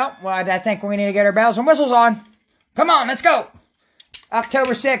 Well, I think we need to get our bells and whistles on. Come on, let's go.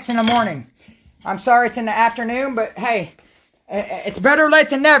 October 6th in the morning. I'm sorry it's in the afternoon, but hey, it's better late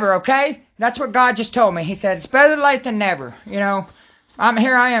than never, okay? That's what God just told me. He said, it's better late than never. You know, I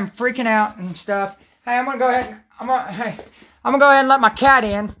am freaking out and stuff. Hey, I'm going to go ahead and let my cat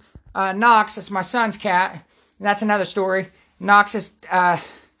in. Knox, it's my son's cat. That's another story. Knox is,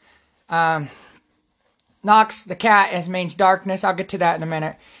 Nox, the cat, means darkness. I'll get to that in a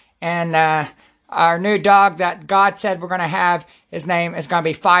minute. And our new dog that God said we're going to have, his name is going to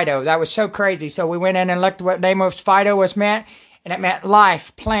be Fido. That was so crazy. So we went in and looked what name of Fido was meant. And it meant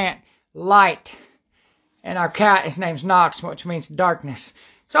life, plant, light. And our cat, his name's Nox, which means darkness.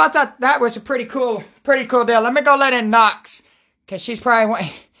 So I thought that was a pretty cool deal. Let me go let in Nox. Because she's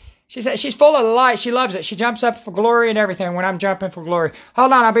probably... She's full of the light. She loves it. She jumps up for glory and everything when I'm jumping for glory.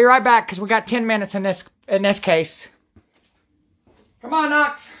 Hold on, I'll be right back because we got 10 minutes in this case. Come on,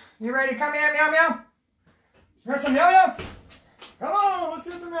 Nox. You ready? Come here, meow meow. You got some yo-yo? Come on, let's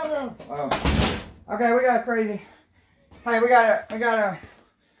get some yo-yo. Oh. Okay, we got crazy. Hey, we got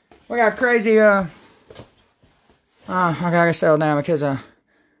crazy. I gotta settle down because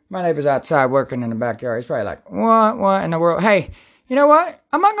my neighbor's outside working in the backyard. He's probably like, what in the world? Hey. You know what?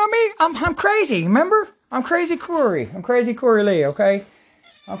 I'm crazy, remember? I'm crazy Corey. I'm crazy Corey Lee, okay?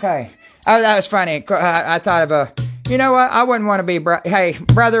 Okay. Oh, that was funny. I thought of you know what? I wouldn't want to be, hey,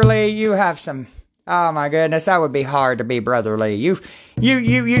 Brother Lee, you have some, oh my goodness, that would be hard to be Brother Lee. You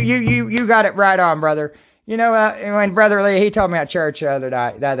got it right on, brother. You know, when Brother Lee, he told me at church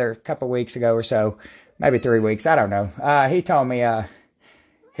the other couple weeks ago or so, maybe 3 weeks, I don't know. He told me,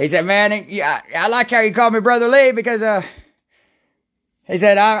 he said, man, I like how you call me Brother Lee because, he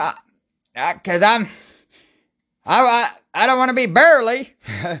said, because I don't want to be Burley.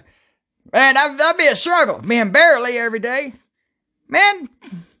 Man, that'd be a struggle, being Burley every day. Man,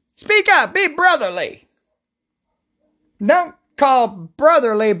 speak up, be brotherly. Don't call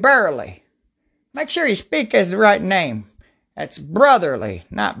Brotherly Burley. Make sure you speak as the right name. That's brotherly,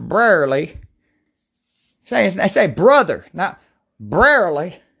 not Burley. I say brother, not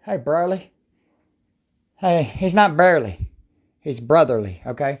Brarely. Hey, Burley. Hey, he's not Burley. He's brotherly,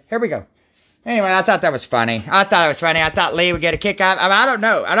 okay? Here we go. Anyway, I thought that was funny. I thought Lee would get a kick out. I don't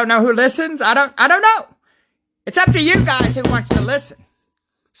know. I don't know who listens. I don't know. It's up to you guys who wants to listen.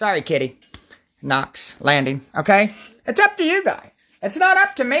 Sorry, kitty. Nox Landing, okay? It's up to you guys. It's not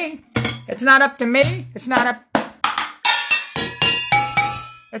up to me. It's not up to me. It's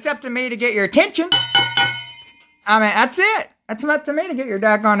up to me to get your attention. I mean, that's it. It's up to me to get your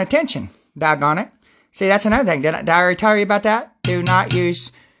doggone attention. Doggone it. See, that's another thing. Did I already tell you about that? Do not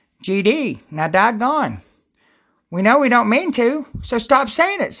use GD. Now, doggone. We know we don't mean to, so stop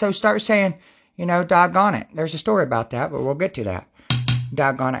saying it. So start saying, you know, doggone it. There's a story about that, but we'll get to that.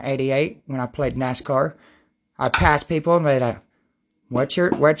 Doggone it, 88, when I played NASCAR, I passed people and they're like, what's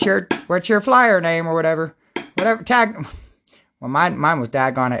your flyer name or whatever? Whatever, tag. Well, mine was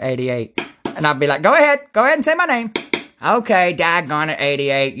doggone it, 88. And I'd be like, go ahead and say my name. Okay, doggone it,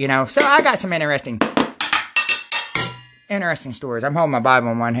 88, you know. So I got some interesting stories. I'm holding my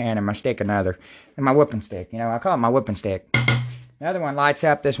Bible in one hand and my stick in the other. And my whipping stick, you know. I call it my whipping stick. The other one lights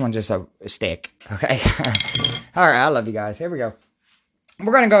up. This one's just a stick. Okay. All right. I love you guys. Here we go.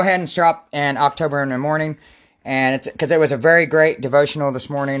 We're going to go ahead and drop in October in the morning. And it's because it was a very great devotional this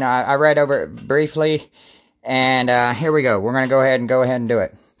morning. I read over it briefly. And here we go. We're going to go ahead and do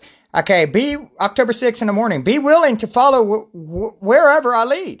it. Okay. October 6th in the morning. Be willing to follow wherever I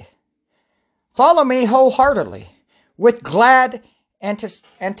lead. Follow me wholeheartedly. With glad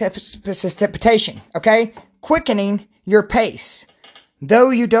anticipation, okay? Quickening your pace. Though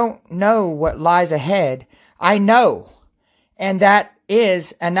you don't know what lies ahead, I know. And that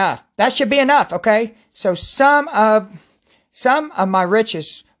is enough. That should be enough, okay? So some of my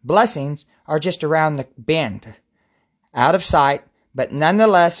richest blessings are just around the bend. Out of sight, but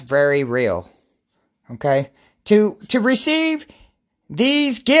nonetheless very real. Okay? To receive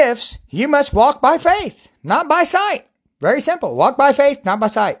these gifts, you must walk by faith, not by sight. Very simple. Walk by faith, not by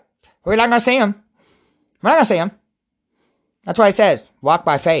sight. We're not going to see them. We're not going to see them. That's why it says, walk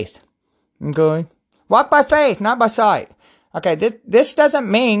by faith. Okay? Walk by faith, not by sight. Okay, this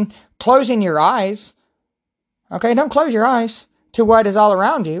doesn't mean closing your eyes. Okay, don't close your eyes to what is all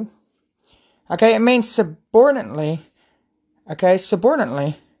around you. Okay, it means subordinately,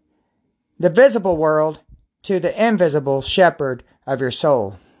 the visible world to the invisible shepherd of your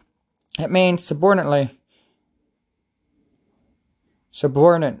soul. It means subordinating,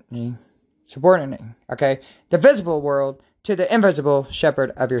 okay? The visible world to the invisible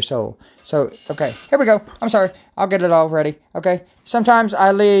shepherd of your soul. So, okay, here we go. I'm sorry. I'll get it all ready, okay? Sometimes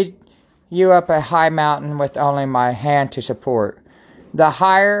I lead you up a high mountain with only my hand to support. The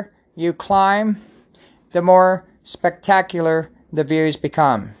higher you climb, the more spectacular the views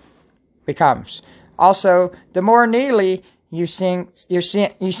becomes. Also, the more nearly you sense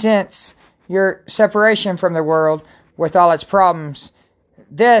your separation from the world with all its problems.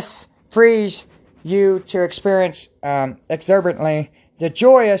 This frees you to experience exuberantly the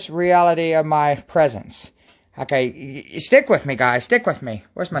joyous reality of my presence. Okay, stick with me, guys. Stick with me.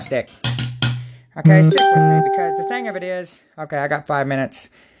 Where's my stick? Okay, stick with me, because the thing of it is, okay, I got 5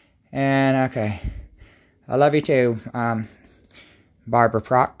 minutes. And, okay, I love you too, Barbara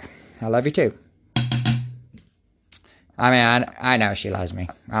Prock. I love you too. I mean, I know she loves me.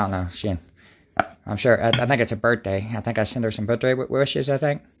 I don't know. I'm sure. I think it's a birthday. I think I sent her some birthday wishes, I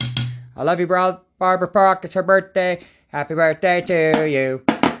think. I love you, Barbara Prock. It's her birthday. Happy birthday to you.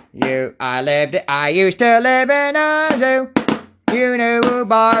 I used to live in a zoo. You knew,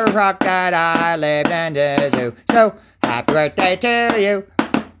 Barbara Prock, that I lived in the zoo. So, happy birthday to you,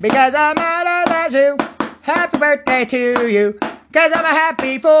 because I'm out of the zoo. Happy birthday to you, because I'm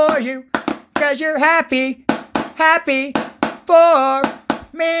happy for you. Because you're happy for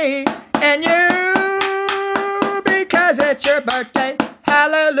me and you. Because it's your birthday.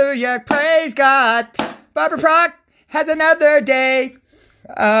 Hallelujah, praise God. Barbara Prock has another day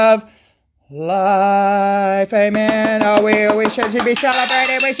of life. Amen. Oh, we should be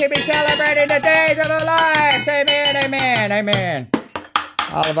celebrating. We should be celebrating the days of our lives. Amen, amen, amen.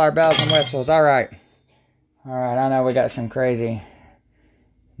 All of our bells and whistles. All right. I know we got some crazy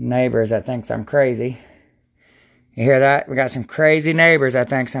neighbors that thinks I'm crazy. You hear that? We got some crazy neighbors that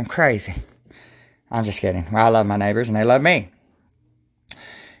thinks I'm crazy. I'm just kidding. Well, I love my neighbors and they love me.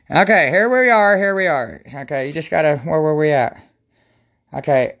 Okay, here we are. Okay, you just gotta, where were we at?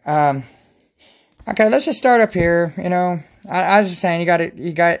 Okay, okay, let's just start up here. You know, I was just saying,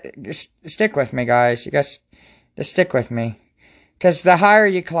 you got just stick with me, guys. You guys, just stick with me. Because the higher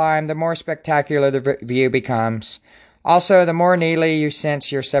you climb, the more spectacular the view becomes. Also, the more neatly you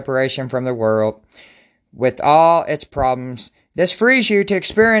sense your separation from the world, with all its problems. This frees you to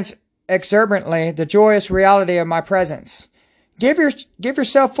experience exuberantly the joyous reality of my presence. Give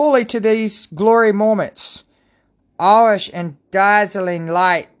yourself fully to these glory moments. Awish and dazzling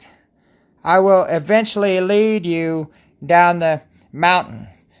light. I will eventually lead you down the mountain,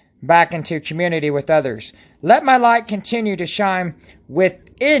 back into community with others. Let my light continue to shine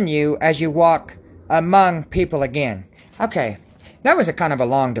within you as you walk among people again. Okay, that was a kind of a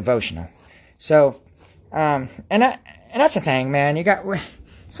long devotional. So, and that's the thing, man.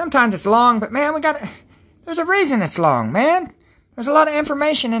 Sometimes it's long, but man, there's a reason it's long, man. There's a lot of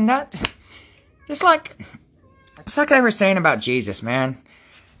information in that. It's like they were saying about Jesus, man.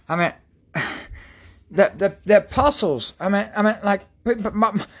 I mean, the apostles. I mean, like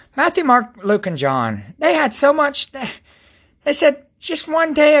Matthew, Mark, Luke, and John. They had so much. They said just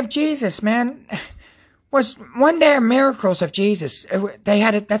one day of Jesus, man, was one day of miracles of Jesus.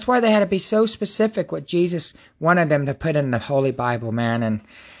 That's why they had to be so specific what Jesus wanted them to put in the Holy Bible, man.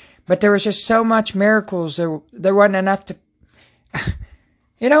 But there was just so much miracles. There wasn't enough to.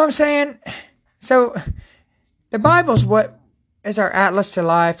 You know what I'm saying? So the Bible's what is our atlas to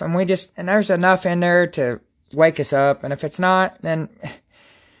life, and there's enough in there to wake us up. And if it's not, then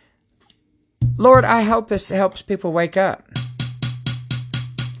Lord, I hope this helps people wake up,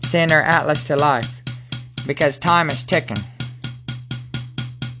 seeing their atlas to life, because time is ticking,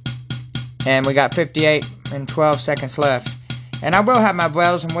 and we got 58 and 12 seconds left. And I will have my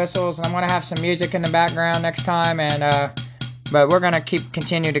bells and whistles, and I'm going to have some music in the background next time, but we're going to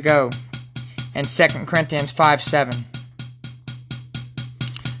continue to go in 2 Corinthians 5:7.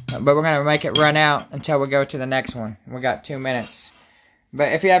 But we're going to make it run out until we go to the next one. We got 2 minutes.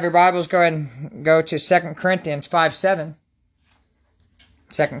 But if you have your Bibles, go ahead and go to 2 Corinthians 5:7.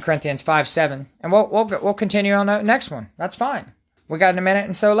 2 Corinthians 5:7. And we'll continue on the next one. That's fine. We got a minute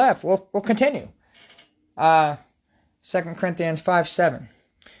and so left. We'll continue. 2 Corinthians 5:7.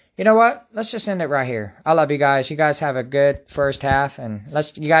 You know what? Let's just end it right here. I love you guys. You guys have a good first half, and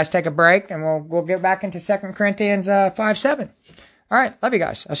you guys take a break, and we'll get back into 2 Corinthians 5:7. All right, love you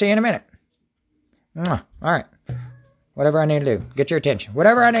guys. I'll see you in a minute. All right. Whatever I need to do, get your attention.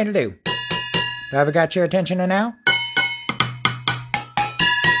 Whatever I need to do. Have I got your attention now?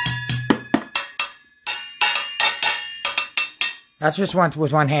 That's just one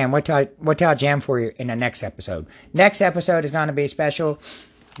with one hand. What I'll jam for you in the next episode. Next episode is going to be special,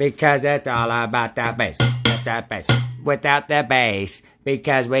 because it's all about that bass. Without that bass,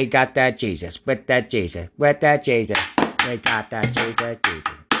 because we got that Jesus. With that Jesus. We got that Jesus.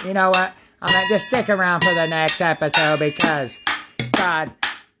 You know what? I'm going to just stick around for the next episode, because God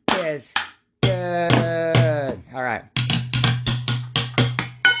is good. All right.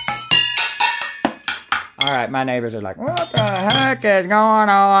 All right, my neighbors are like, what the heck is going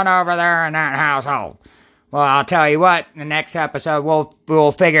on over there in that household? Well, I'll tell you what, in the next episode,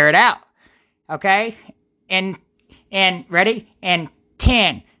 we'll figure it out. Okay? And ready? In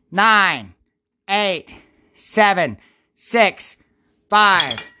 10, 9, 8, 7, 6,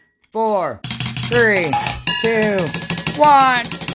 5, 4, 3, 2, 1.